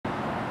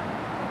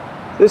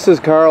This is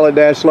Carl at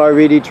National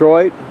RV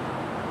Detroit.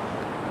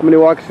 I'm going to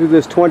walk through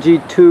this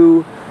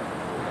 22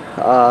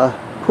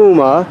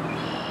 Puma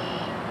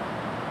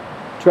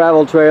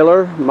travel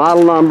trailer,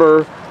 model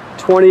number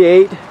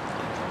 28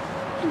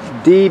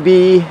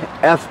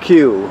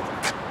 DBFQ.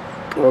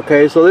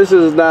 Okay, so this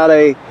is not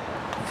a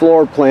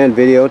floor plan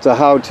video, it's a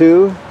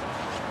how-to.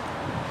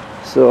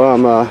 So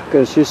I'm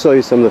going to just show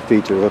you some of the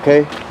features,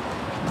 okay?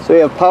 So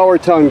you have power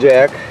tongue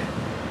jack,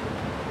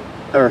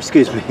 or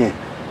excuse me,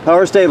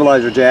 power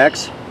stabilizer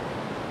jacks.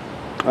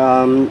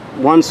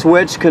 One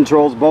switch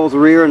controls both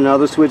rear and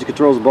another switch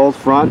controls both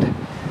front.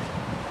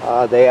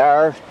 They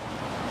are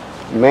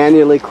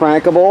manually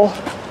crankable.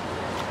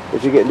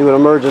 If you get into an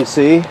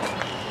emergency,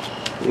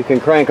 you can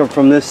crank them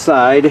from this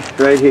side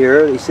right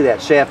here. You see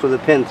that shaft with a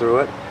pin through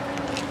it.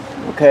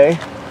 Okay.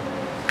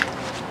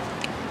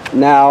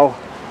 Now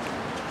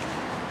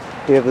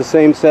you have the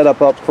same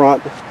setup up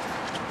front.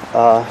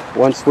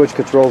 One switch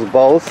controls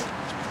both.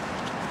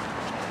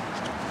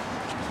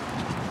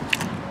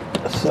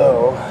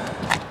 So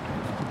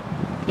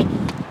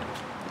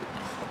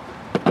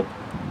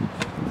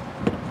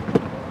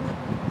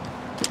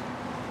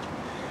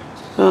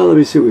let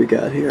me see what we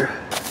got here.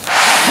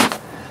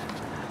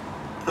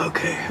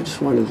 Okay, I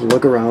just wanted to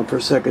look around for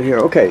a second here.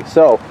 Okay,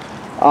 so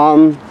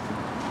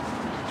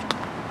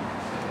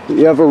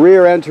you have a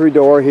rear entry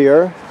door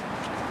here,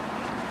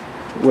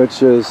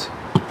 which is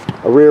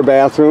a rear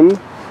bathroom.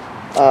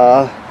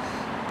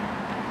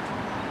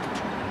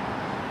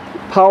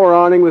 Power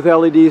awning with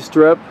LED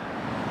strip.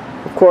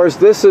 Of course,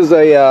 this is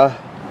a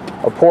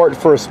port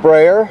for a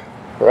sprayer,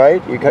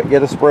 right? You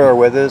get a sprayer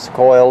with this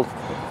coiled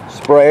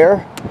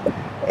sprayer.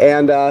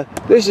 And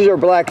this is your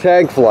black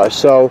tank flush.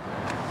 So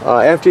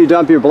after you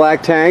dump your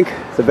black tank,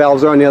 the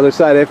valves are on the other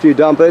side. After you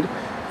dump it,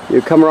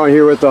 you come around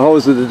here with the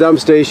hose of the dump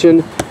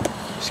station,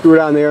 screw it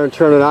on there and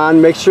turn it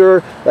on. Make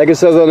sure, like it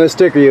says on the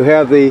sticker, you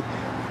have the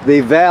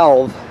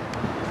valve,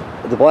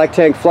 the black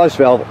tank flush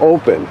valve,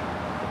 open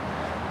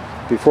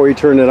before you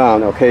turn it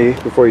on, okay?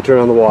 Before you turn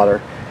on the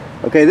water.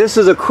 Okay, this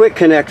is a quick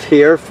connect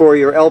here for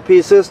your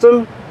LP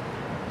system.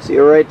 See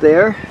it right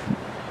there?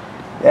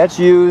 That's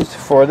used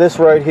for this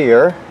right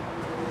here.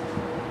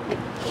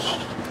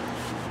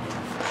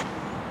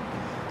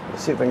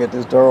 Let's see if I can get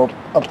this door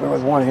up there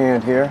with one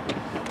hand here.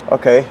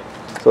 Okay,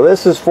 so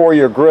this is for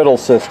your griddle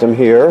system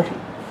here,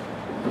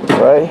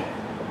 right?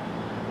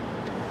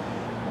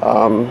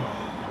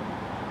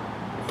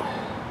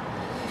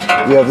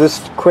 You have this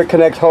quick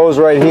connect hose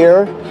right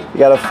here. You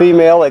got a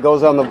female that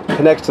goes on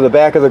connects to the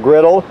back of the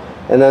griddle,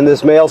 and then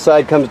this male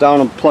side comes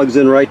down and plugs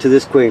in right to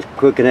this quick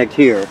connect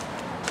here.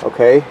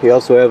 Okay, you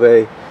also have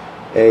a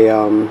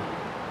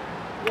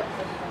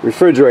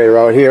refrigerator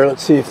out here.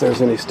 Let's see if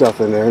there's any stuff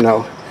in there.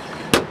 No.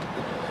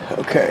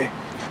 Okay.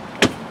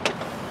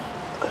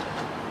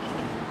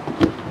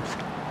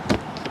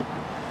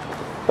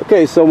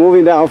 Okay, so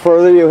moving down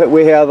further,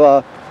 we have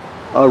a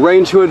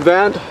range hood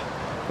vent.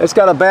 It's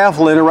got a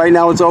baffle in it. Right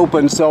now it's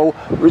open, so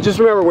just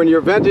remember, when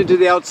you're venting to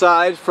the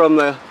outside from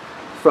the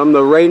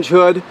range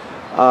hood,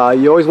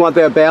 you always want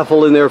that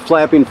baffle in there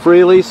flapping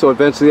freely so it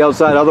vents to the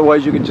outside.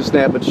 Otherwise you can just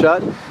snap it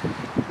shut.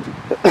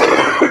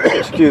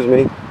 Excuse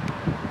me.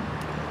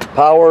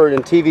 Power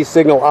and TV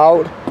signal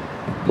out,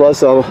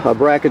 plus a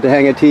bracket to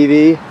hang a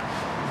TV.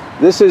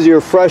 This is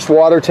your fresh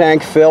water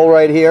tank fill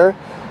right here.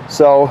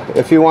 So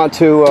if you want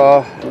to,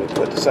 let me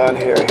put this on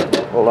here.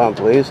 Hold on,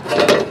 please.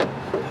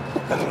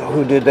 I don't know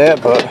who did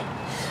that, but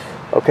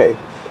okay.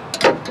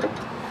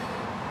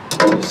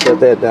 Just set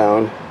that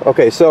down.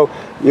 Okay, so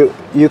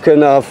you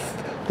can.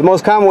 The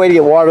most common way to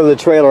get water to the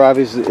trailer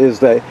obviously is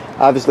the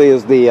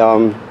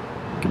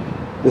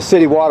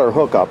city water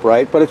hookup,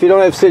 right? But if you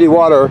don't have city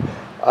water,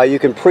 you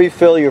can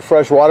pre-fill your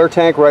fresh water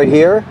tank right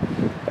here,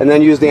 and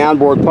then use the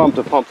onboard pump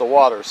to pump the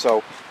water.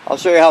 So I'll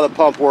show you how the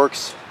pump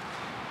works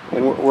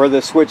and where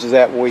the switch is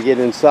at when we get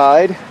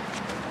inside.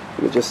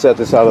 Let me just set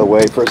this out of the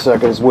way for a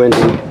second. It's windy.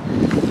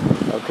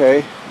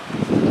 Okay.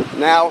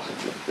 Now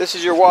this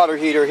is your water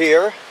heater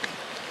here.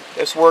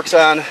 This works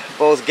on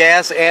both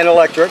gas and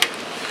electric.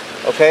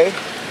 Okay.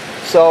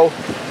 So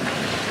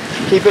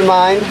keep in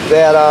mind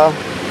that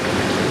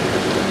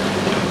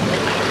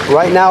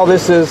right now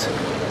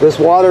this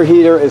water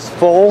heater is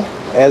full,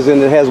 as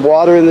in it has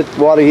water in the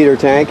water heater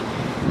tank,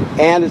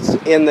 and it's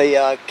in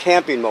the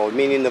camping mode,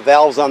 meaning the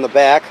valves on the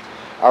back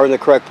are in the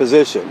correct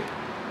position.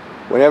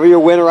 Whenever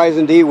you're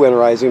winterizing,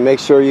 de-winterizing, make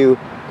sure you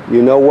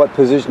know what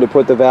position to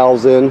put the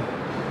valves in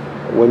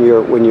when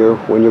you're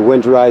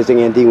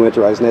winterizing and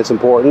de-winterizing. That's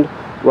important.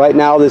 Right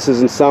now this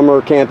is in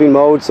summer camping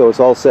mode, so it's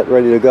all set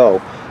ready to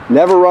go.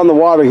 Never run the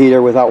water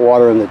heater without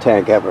water in the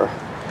tank ever.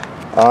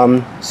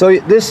 So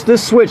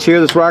this switch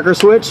here, this rocker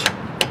switch,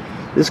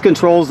 this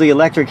controls the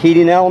electric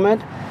heating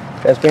element.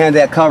 That's behind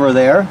that cover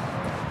there.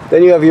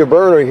 Then you have your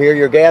burner here,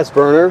 your gas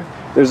burner.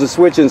 There's a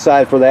switch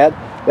inside for that.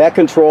 That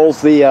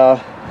controls the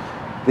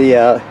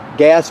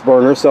gas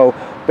burner. So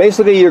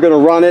basically you're going to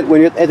run it when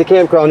you're at the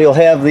campground. You'll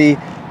have the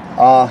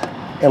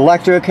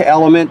electric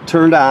element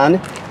turned on,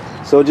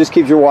 so it just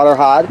keeps your water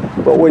hot.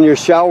 But when you're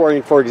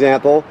showering, for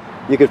example,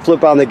 you could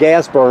flip on the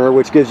gas burner,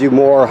 which gives you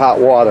more hot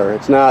water.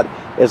 It's not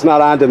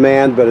on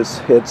demand, but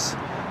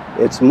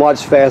it's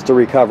much faster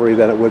recovery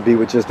than it would be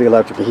with just the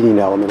electric heating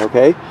element.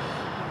 Okay.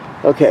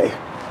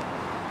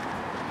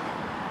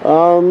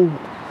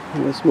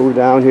 Let's move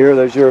down here.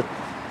 There's your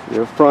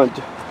front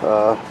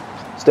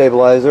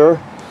stabilizer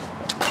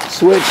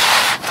switch.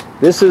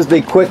 This is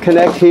the quick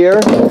connect here,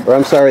 or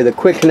I'm sorry, the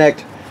quick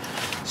connect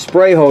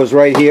spray hose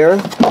right here,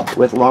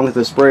 along with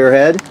the sprayer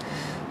head.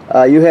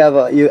 You have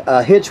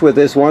a hitch with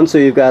this one, so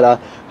you've got a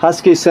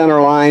Husky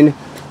centerline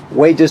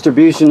weight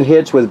distribution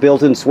hitch with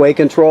built-in sway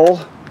control,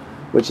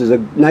 which is a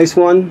nice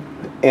one,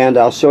 and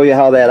I'll show you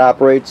how that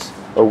operates,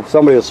 or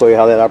somebody will show you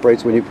how that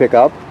operates when you pick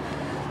up.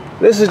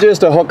 This is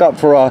just a hookup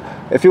for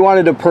if you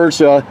wanted to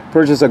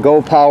purchase a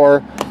Go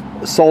Power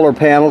solar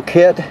panel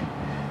kit,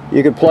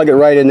 you could plug it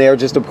right in there,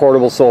 just a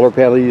portable solar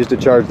panel you use to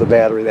charge the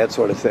battery, that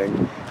sort of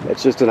thing.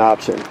 It's just an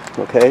option,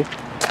 okay?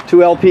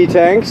 2 LP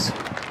tanks.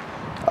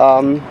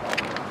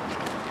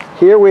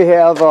 Here we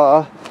have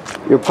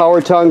your power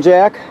tongue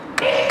jack.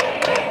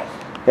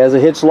 Has a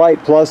hitch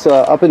light plus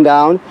up and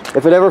down.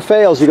 If it ever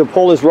fails, you can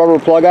pull this rubber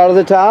plug out of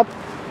the top,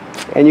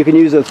 and you can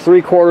use a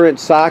 3/4 inch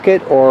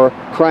socket or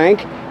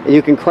crank, and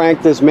you can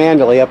crank this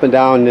manually up and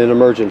down in an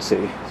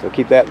emergency. So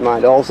keep that in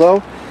mind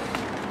also.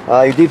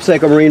 Your Deep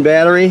Cycle Marine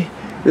battery.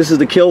 This is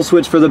the kill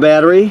switch for the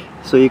battery,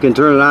 so you can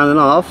turn it on and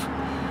off.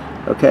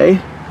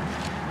 Okay.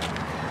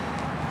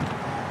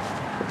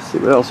 Let's see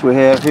what else we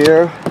have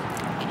here.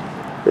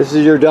 This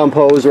is your dump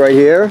hose right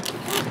here.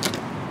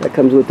 That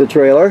comes with the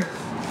trailer.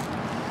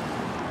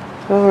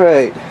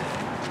 Alright.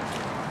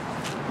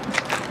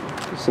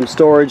 Some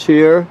storage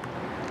here.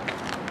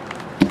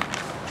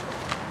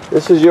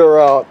 This is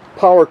your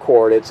power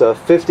cord. It's a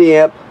 50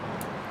 amp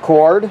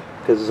cord,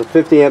 because it's a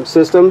 50 amp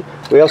system.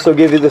 We also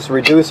give you this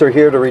reducer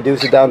here to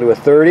reduce it down to a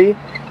 30.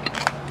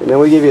 And then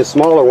we give you a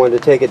smaller one to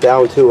take it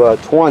down to a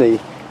 20.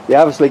 You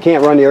obviously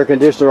can't run the air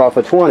conditioner off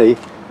a 20,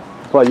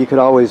 but you can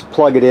always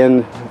plug it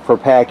in for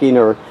packing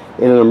or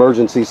in an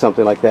emergency,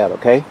 something like that,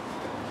 okay?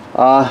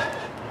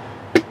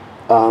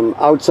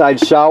 Outside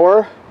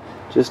shower,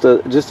 just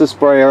a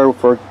sprayer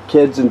for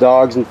kids and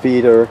dogs and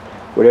feet or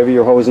whatever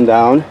you're hosing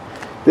down.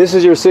 This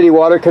is your city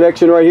water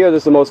connection right here.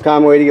 This is the most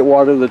common way to get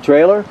water to the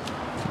trailer.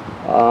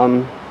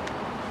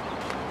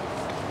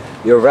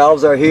 Your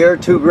valves are here,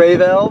 2 gray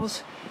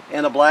valves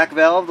and a black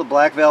valve. The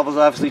black valve is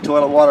obviously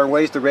toilet water and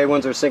waste. The gray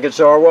ones are sink and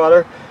shower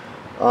water.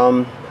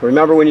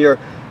 Remember, when you're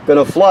going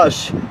to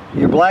flush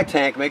your black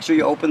tank, make sure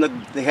you open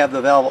have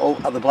the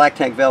valve, the black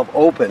tank valve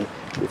open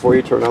before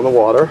you turn on the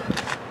water.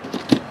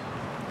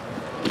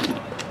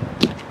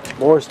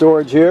 More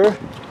storage here,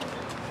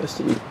 just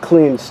to be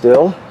clean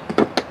still.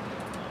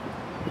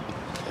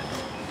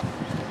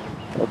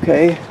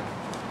 Okay.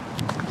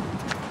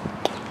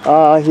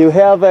 You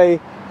have a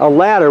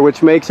ladder,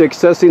 which makes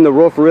accessing the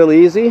roof real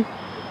easy.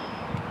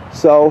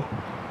 So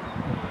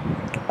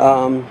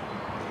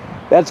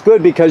that's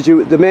good, because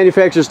the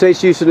manufacturer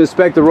states you should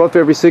inspect the roof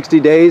every 60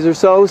 days or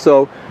so.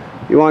 So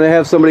you want to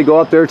have somebody go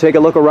up there, take a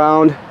look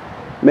around,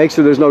 make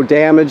sure there's no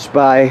damage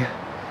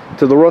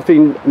to the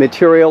roofing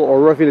material or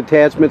roofing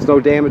attachments, no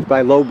damage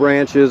by low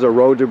branches or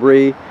road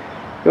debris.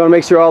 You want to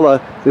make sure all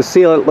the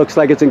sealant looks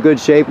like it's in good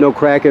shape, no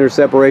cracking or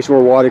separation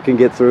where water can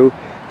get through.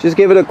 Just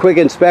give it a quick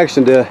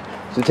inspection to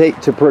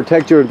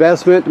protect your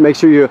investment, to make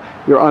sure you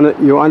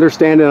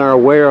understand and are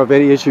aware of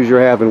any issues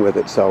you're having with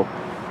it. So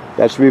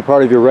that should be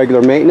part of your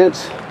regular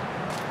maintenance.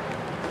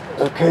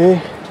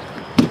 Okay.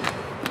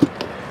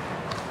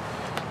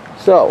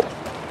 So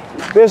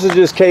this is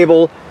just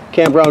cable,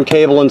 campground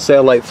cable and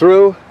satellite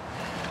through.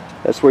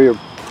 That's where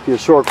your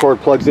short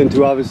cord plugs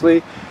into,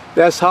 obviously.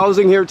 This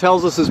housing here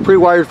tells us it's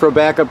pre-wired for a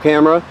backup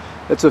camera.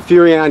 It's a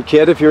Furrion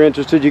kit. If you're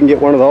interested, you can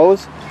get one of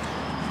those.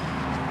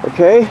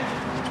 Okay.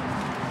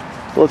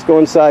 Let's go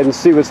inside and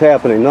see what's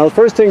happening. Now, the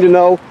first thing to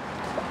know,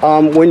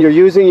 when you're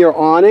using your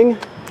awning,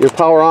 your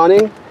power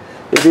awning,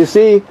 if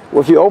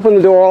you open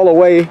the door all the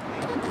way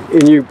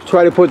and you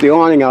try to put the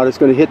awning out, it's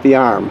going to hit the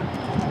arm.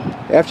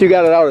 After you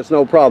got it out, it's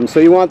no problem.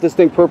 So you want this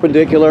thing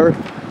perpendicular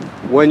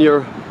when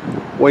you're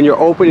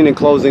opening and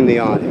closing the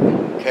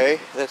awning. Okay,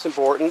 that's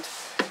important.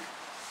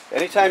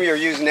 Anytime you're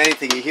using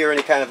anything, you hear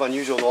any kind of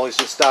unusual noise,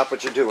 just stop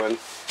what you're doing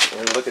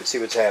and look and see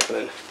what's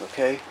happening.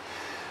 Okay,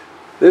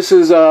 this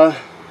is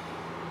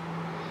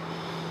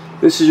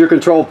your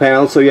control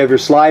panel. So you have your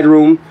slide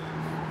room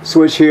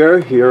switch here,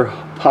 your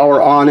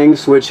power awning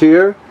switch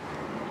here.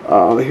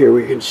 Here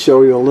we can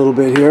show you a little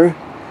bit here,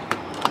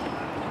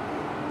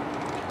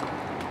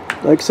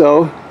 like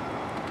so.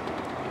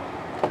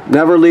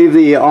 Never leave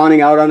the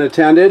awning out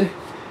unattended.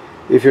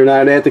 If you're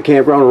not at the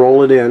campground,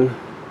 roll it in.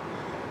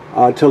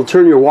 To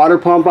turn your water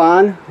pump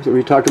on, so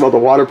we talked about the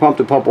water pump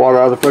to pump water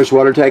out of the fresh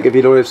water tank if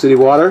you don't have city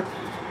water.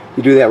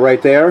 You do that right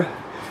there.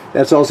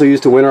 That's also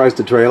used to winterize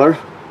the trailer.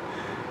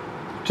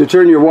 To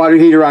turn your water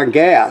heater on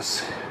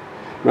gas,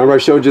 remember I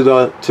showed you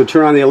to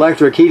turn on the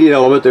electric heating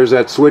element, there's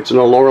that switch in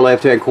the lower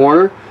left hand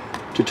corner.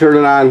 To turn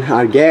it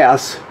on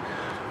gas,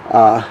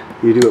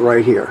 you do it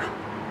right here.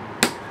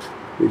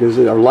 Because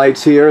there are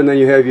lights here, and then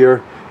you have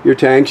your your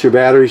tanks, your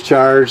batteries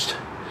charged.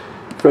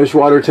 Fresh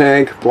water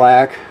tank,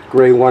 black,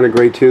 gray 1 and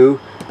gray 2.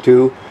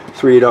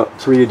 3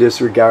 you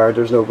disregard.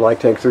 There's no black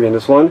tank 3 in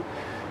this one.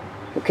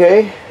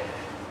 Okay.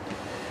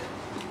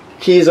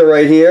 Keys are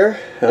right here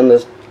on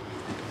the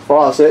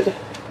faucet.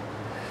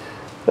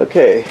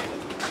 Okay.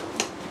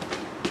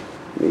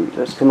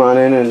 Let's come on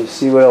in and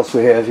see what else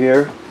we have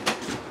here.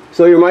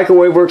 So your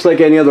microwave works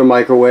like any other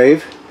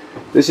microwave.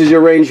 This is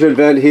your range hood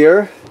vent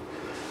here.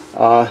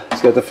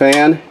 It's got the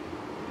fan.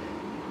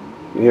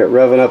 You hear it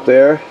revving up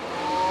there.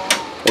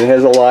 It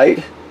has a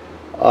light.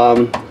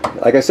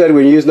 Like I said,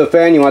 when you're using the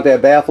fan, you want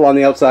that baffle on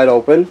the outside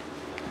open.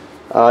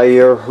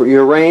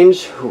 Your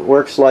range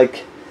works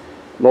like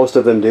most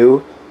of them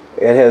do.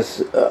 It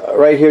has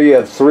right here you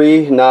have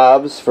 3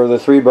 knobs for the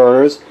 3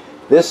 burners.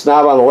 This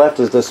knob on the left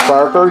is the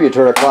sparker. You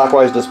turn it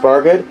clockwise to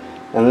spark it,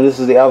 and then this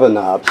is the oven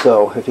knob.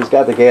 So if he's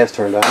got the gas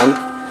turned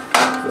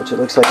on, which it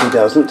looks like he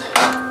doesn't,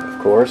 of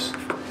course.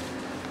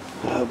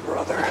 Oh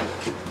brother.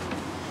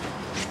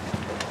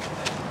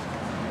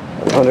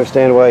 I don't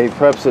understand why he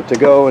preps it to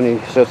go and he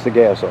shuts the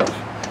gas off.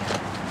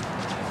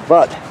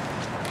 But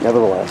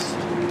nevertheless,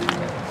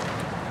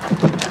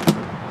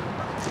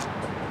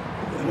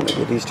 I'm going to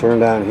get these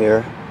turned on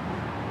here.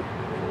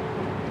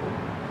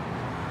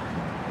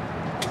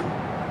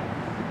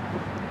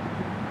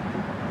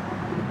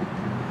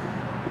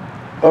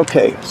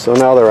 Okay, so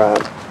now they're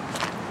on.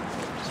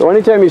 So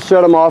anytime you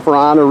shut them off or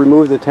on or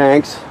remove the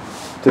tanks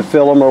to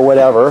fill them or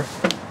whatever,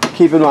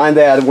 keep in mind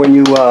that when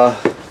you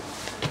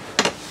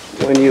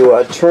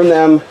turn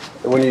them,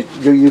 when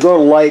you go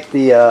to light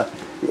the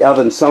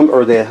oven,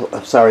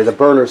 the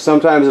burner,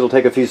 sometimes it'll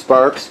take a few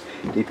sparks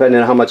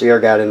depending on how much air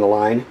got in the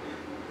line.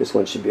 This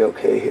one should be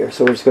okay here.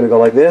 So we're just going to go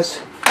like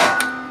this.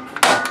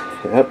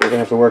 Yep, we're going to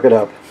have to work it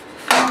up.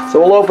 So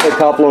we'll open a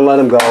couple and let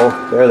them go.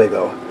 There they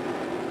go.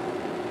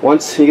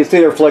 Once you can see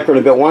they're flickering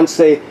a bit. Once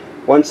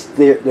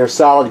there's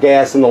solid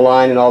gas in the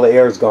line and all the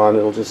air is gone,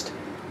 it'll just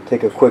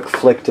take a quick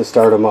flick to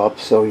start them up.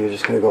 So you're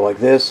just going to go like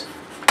this,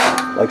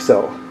 like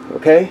so.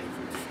 Okay.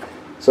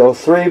 So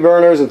 3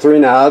 burners and 3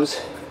 knobs.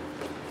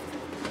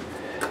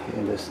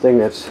 And this thing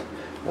that's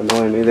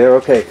annoying me there.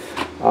 Okay.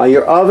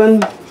 Your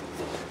oven.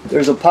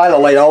 There's a pilot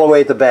light all the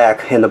way at the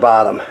back and the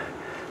bottom.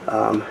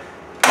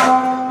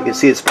 You can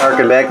see it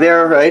sparking back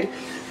there, right?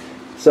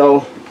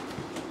 So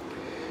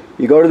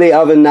you go to the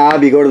oven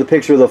knob, you go to the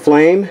picture of the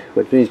flame,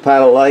 which means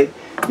pilot light.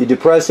 You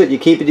depress it, you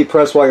keep it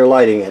depressed while you're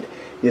lighting it.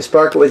 You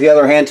spark it with the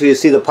other hand till you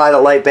see the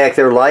pilot light back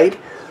there light.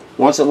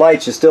 Once it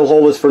lights, you still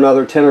hold this for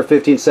another 10 or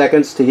 15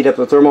 seconds to heat up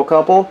the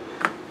thermocouple.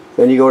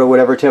 Then you go to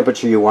whatever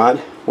temperature you want.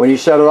 When you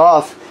shut it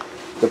off,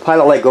 the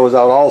pilot light goes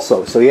out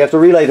also. So you have to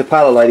relight the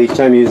pilot light each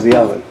time you use the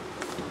oven.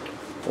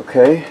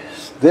 Okay,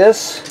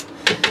 this,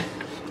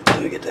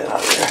 let me get that out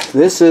of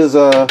there. This is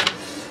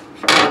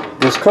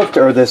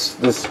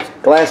this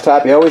glass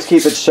top. You always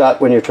keep it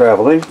shut when you're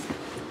traveling.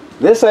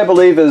 This, I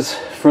believe, is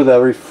for the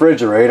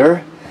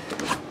refrigerator.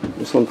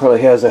 This one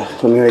probably has a,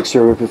 let me make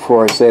sure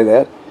before I say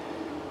that.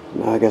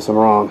 No, I guess I'm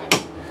wrong.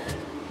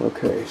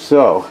 Okay,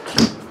 so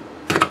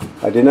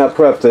I did not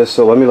prep this,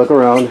 so let me look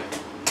around.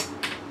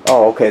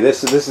 Oh, okay,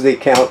 this is the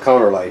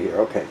counter light here.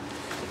 Okay.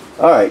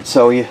 Alright,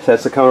 so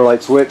that's the counter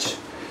light switch.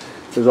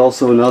 There's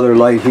also another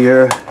light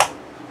here.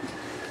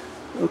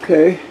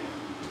 Okay.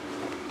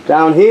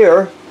 Down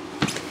here,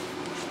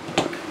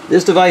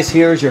 this device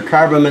here is your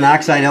carbon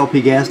monoxide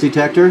LP gas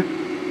detector.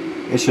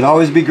 It should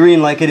always be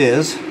green like it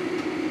is.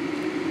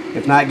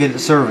 If not, get it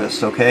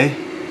serviced, okay?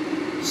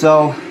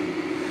 So,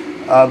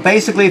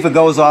 basically if it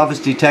goes off, it's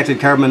detected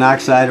carbon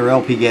monoxide or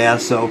LP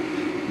gas. So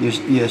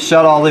you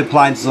shut all the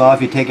appliances off,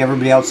 you take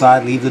everybody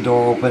outside, leave the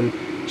door open,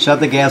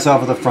 shut the gas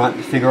off at the front,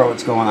 and figure out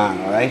what's going on,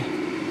 alright?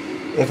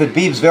 If it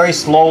beeps very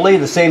slowly,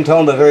 the same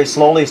tone but very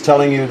slowly, is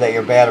telling you that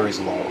your battery's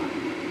low.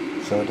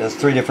 So it does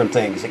 3 different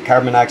things: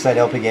 carbon monoxide,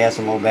 LP gas,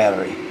 and low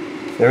battery.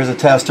 There's a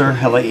tester,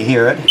 I'll let you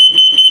hear it.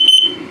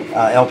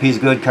 LP's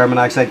good, carbon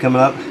monoxide coming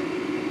up.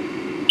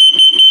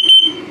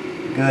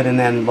 Good, and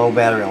then low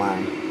battery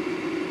alarm.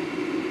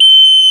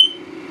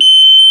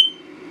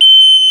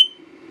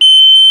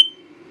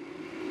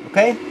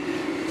 Okay?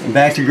 And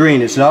back to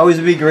green. It should always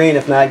be green,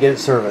 if not, get it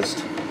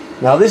serviced.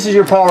 Now this is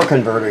your power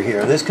converter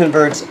here. This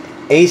converts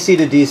AC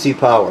to DC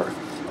power.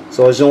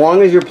 So as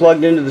long as you're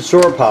plugged into the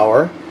shore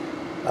power,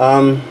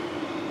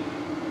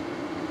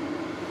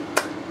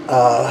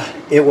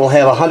 it will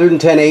have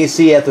 110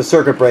 AC at the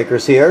circuit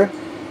breakers here,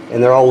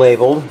 and they're all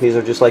labeled. These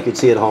are just like you'd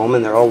see at home,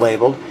 and they're all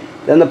labeled.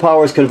 Then the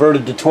power is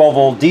converted to 12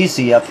 volt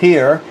DC up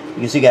here.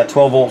 You can see you got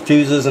 12 volt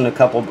fuses and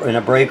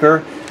a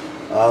breaker.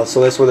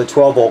 So that's where the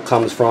 12 volt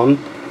comes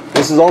from.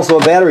 This is also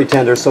a battery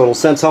tender, so it'll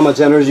sense how much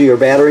energy your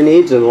battery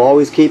needs, and it'll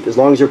always keep, as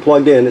long as you're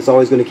plugged in, it's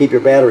always going to keep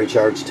your battery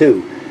charged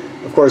too.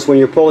 Of course, when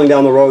you're pulling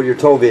down the road, your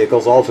tow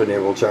vehicle's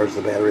alternator will charge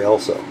the battery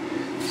also.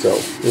 So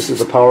this is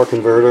the power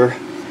converter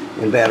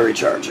and battery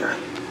charger.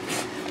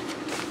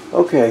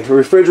 Okay, the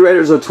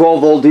refrigerator is a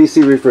 12 volt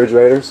DC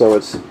refrigerator, so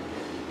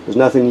there's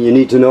nothing you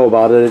need to know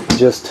about it. It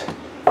just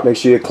make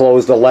sure you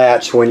close the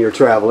latch when you're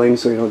traveling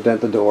so you don't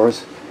dent the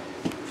doors.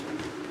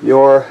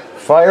 Your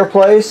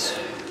fireplace,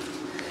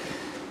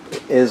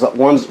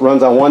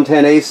 runs on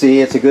 110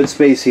 AC. It's a good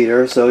space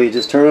heater, so you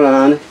just turn it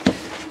on.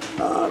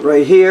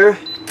 Right here,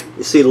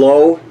 you see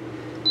low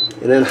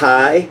and then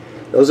high.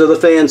 Those are the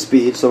fan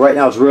speeds. So right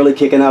now it's really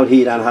kicking out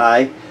heat on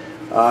high.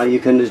 You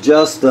can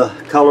adjust the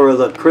color of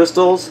the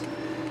crystals.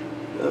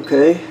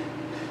 Okay,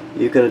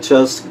 you can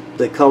adjust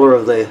the color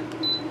of the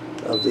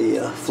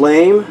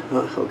flame.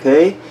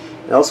 Okay,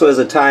 it also has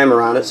a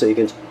timer on it, so you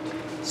can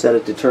set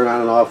it to turn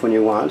on and off when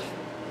you want.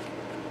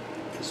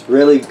 It's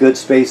really good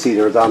space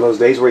heater. On those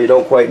days where you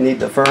don't quite need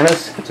the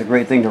furnace, it's a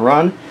great thing to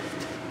run.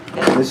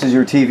 This is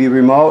your TV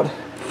remote.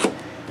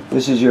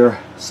 This is your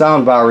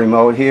soundbar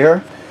remote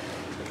here.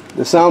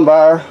 The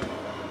soundbar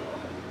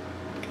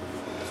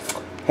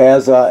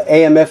has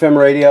AM FM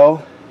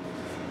radio,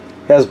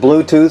 has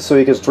Bluetooth so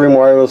you can stream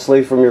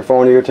wirelessly from your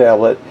phone or your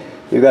tablet.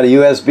 You've got a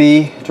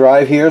USB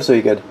drive here, so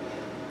you could,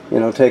 you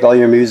know, take all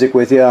your music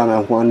with you on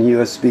a one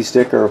USB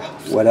stick or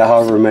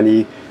however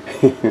many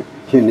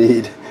you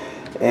need.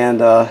 And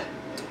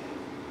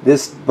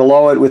this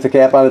below it with the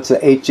cap on, it's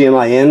an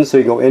HDMI in, so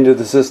you go into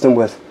the system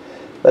with,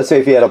 let's say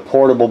if you had a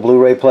portable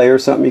Blu-ray player or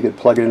something, you could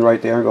plug it in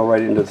right there and go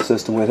right into the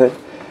system with it.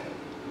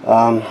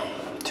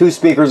 2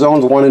 speaker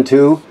zones, 1 and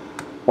 2.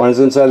 1 is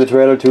inside the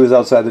trailer, 2 is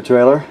outside the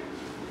trailer.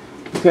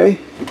 Okay,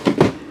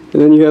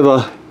 and then you have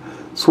a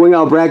swing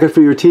out bracket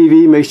for your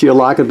TV. Make sure you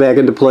lock it back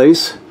into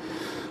place.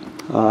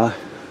 I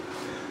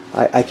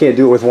can't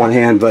do it with one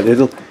hand, but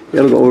it'll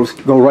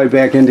go right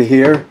back into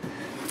here,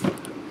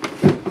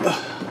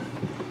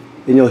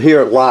 and you'll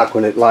hear it lock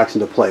when it locks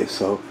into place.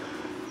 So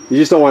you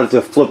just don't want it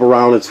to flip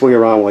around and swing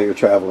around while you're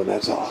traveling,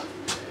 that's all.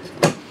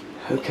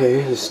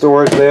 Okay, the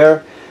storage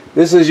there.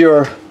 This is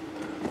your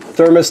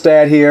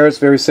thermostat here. It's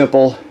very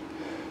simple.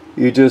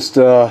 You just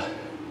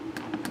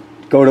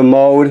go to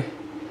mode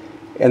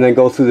and then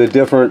go through the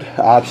different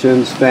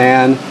options: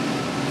 fan,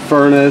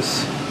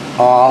 furnace,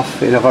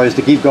 off, and if I was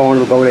to keep going,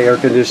 it'll go to air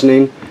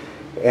conditioning.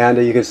 And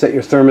you can set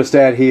your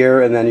thermostat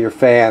here and then your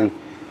fan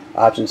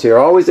options here.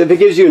 Always, if it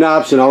gives you an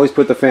option, always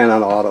put the fan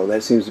on auto.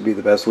 That seems to be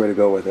the best way to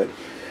go with it.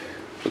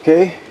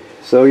 Okay,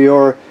 so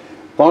your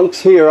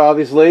bunks here,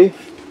 obviously.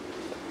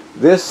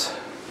 This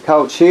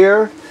couch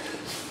here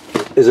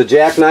is a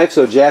jackknife,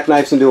 so it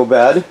jackknifes into a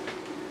bed.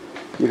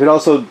 You can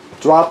also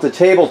drop the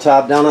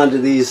tabletop down onto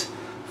these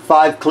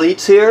 5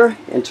 cleats here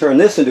and turn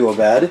this into a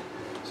bed.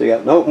 So you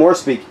got no more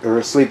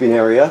sleeping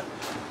area.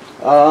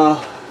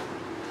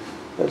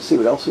 Let's see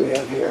what else we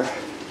have here.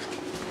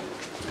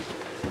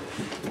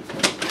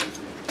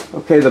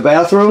 Okay, the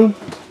bathroom.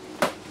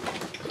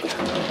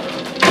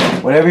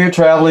 Whenever you're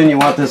traveling, you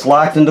want this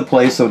locked into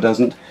place so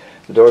the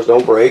doors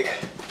don't break.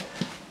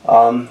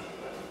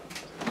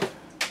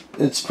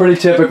 It's pretty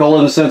typical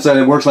in the sense that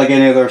it works like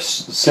any other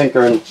sink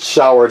or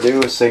shower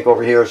do. A sink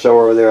over here, a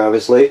shower over there,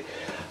 obviously.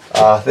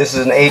 This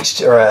is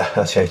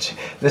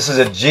this is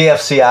a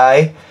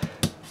GFCI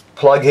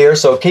plug here.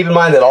 So keep in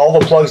mind that all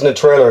the plugs in the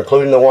trailer,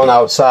 including the one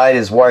outside,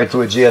 is wired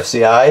through a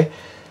GFCI.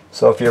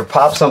 So if you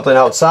pop something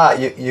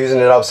outside, using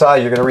it outside,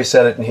 you're going to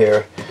reset it in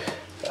here.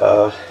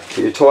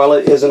 Your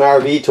toilet is an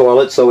RV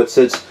toilet, so it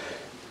sits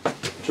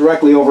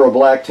directly over a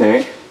black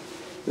tank.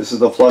 This is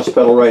the flush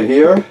pedal right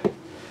here.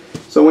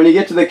 So when you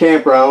get to the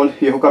campground,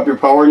 you hook up your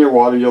power and your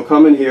water, you'll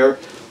come in here,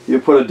 you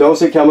put a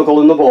dose of chemical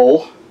in the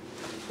bowl,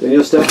 then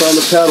you'll step on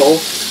the pedal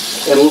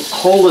and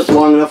hold it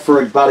long enough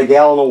for about a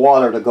gallon of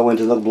water to go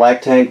into the black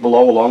tank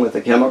below along with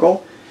the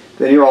chemical.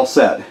 Then you're all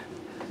set.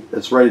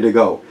 It's ready to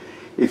go.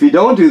 If you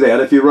don't do that,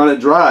 if you run it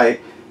dry,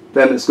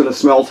 then it's going to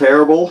smell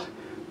terrible,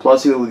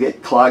 plus it will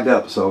get clogged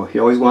up. So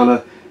you always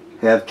want to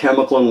have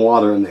chemical and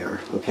water in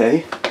there,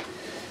 okay?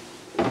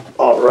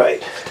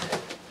 Alright.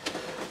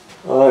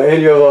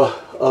 And you have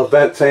a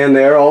vent fan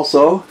there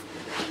also.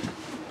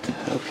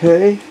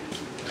 Okay,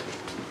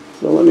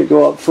 so let me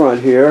go up front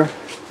here,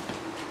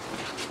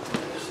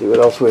 see what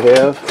else we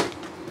have.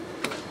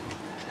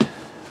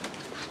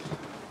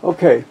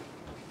 Okay,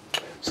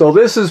 so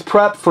this is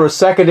prepped for a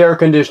second air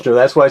conditioner.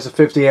 That's why it's a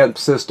 50 amp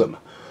system.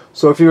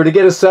 So if you were to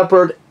get a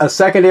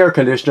second air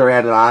conditioner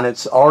added on,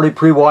 it's already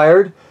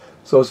pre-wired,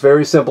 so it's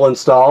very simple to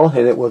install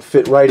and it will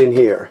fit right in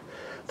here.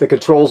 The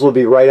controls will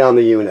be right on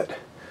the unit.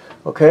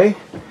 Okay.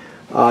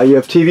 You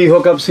have TV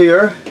hookups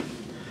here,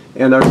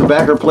 and there's a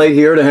backer plate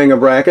here to hang a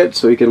bracket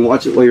so you can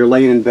watch it while you're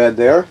laying in bed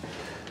there.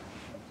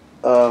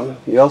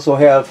 You also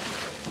have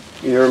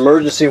your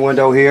emergency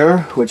window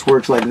here, which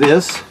works like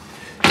this.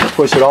 You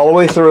push it all the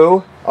way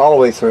through,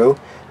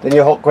 Then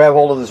you grab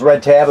hold of this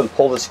red tab and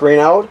pull the screen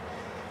out,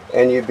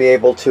 and you'd be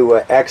able to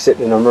exit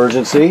in an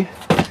emergency.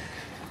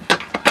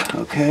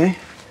 Okay.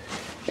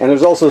 And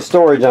there's also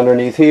storage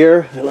underneath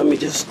here. And let me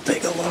just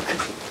take a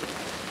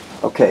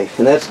look. Okay,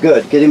 and that's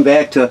good. Getting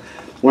back to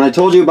when I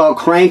told you about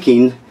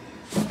cranking,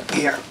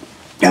 here,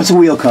 that's a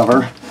wheel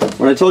cover.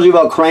 When I told you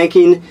about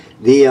cranking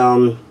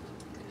the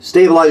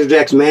stabilizer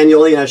jacks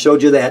manually, and I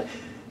showed you that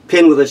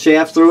pin with a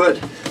shaft through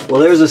it, well,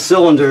 there's a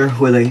cylinder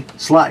with a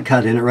slot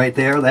cut in it right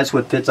there. That's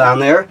what fits on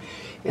there.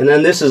 And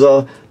then this is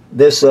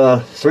this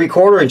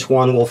 3/4 inch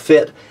one will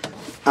fit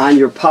on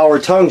your power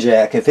tongue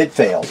jack if it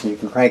fails. You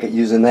can crank it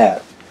using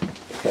that.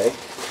 Okay.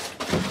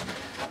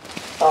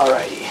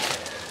 Alrighty.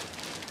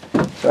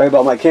 Sorry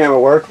about my camera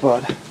work,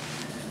 but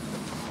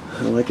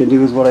all I can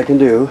do is what I can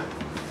do.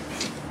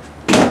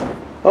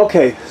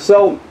 Okay,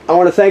 so I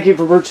want to thank you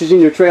for purchasing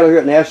your trailer here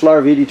at National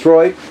RV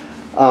Detroit.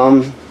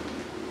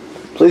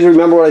 Please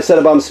remember what I said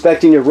about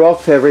inspecting your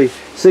roof every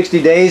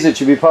 60 days. It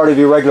should be part of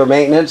your regular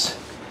maintenance,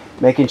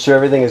 making sure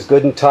everything is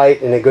good and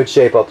tight and in good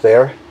shape up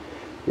there.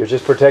 You're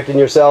just protecting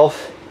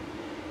yourself,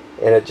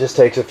 and it just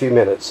takes a few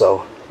minutes,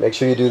 so make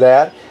sure you do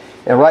that.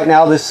 And right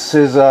now, this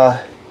is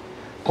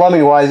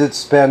plumbing wise,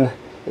 it's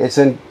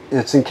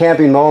in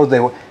camping mode. The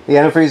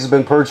antifreeze has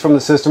been purged from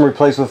the system,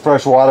 replaced with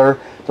fresh water.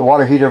 The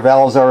water heater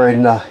valves are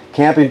in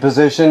camping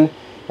position,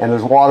 and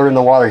there's water in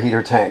the water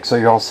heater tank, so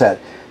you're all set.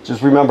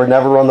 Just remember,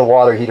 never run the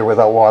water heater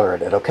without water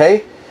in it,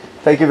 okay?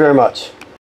 Thank you very much.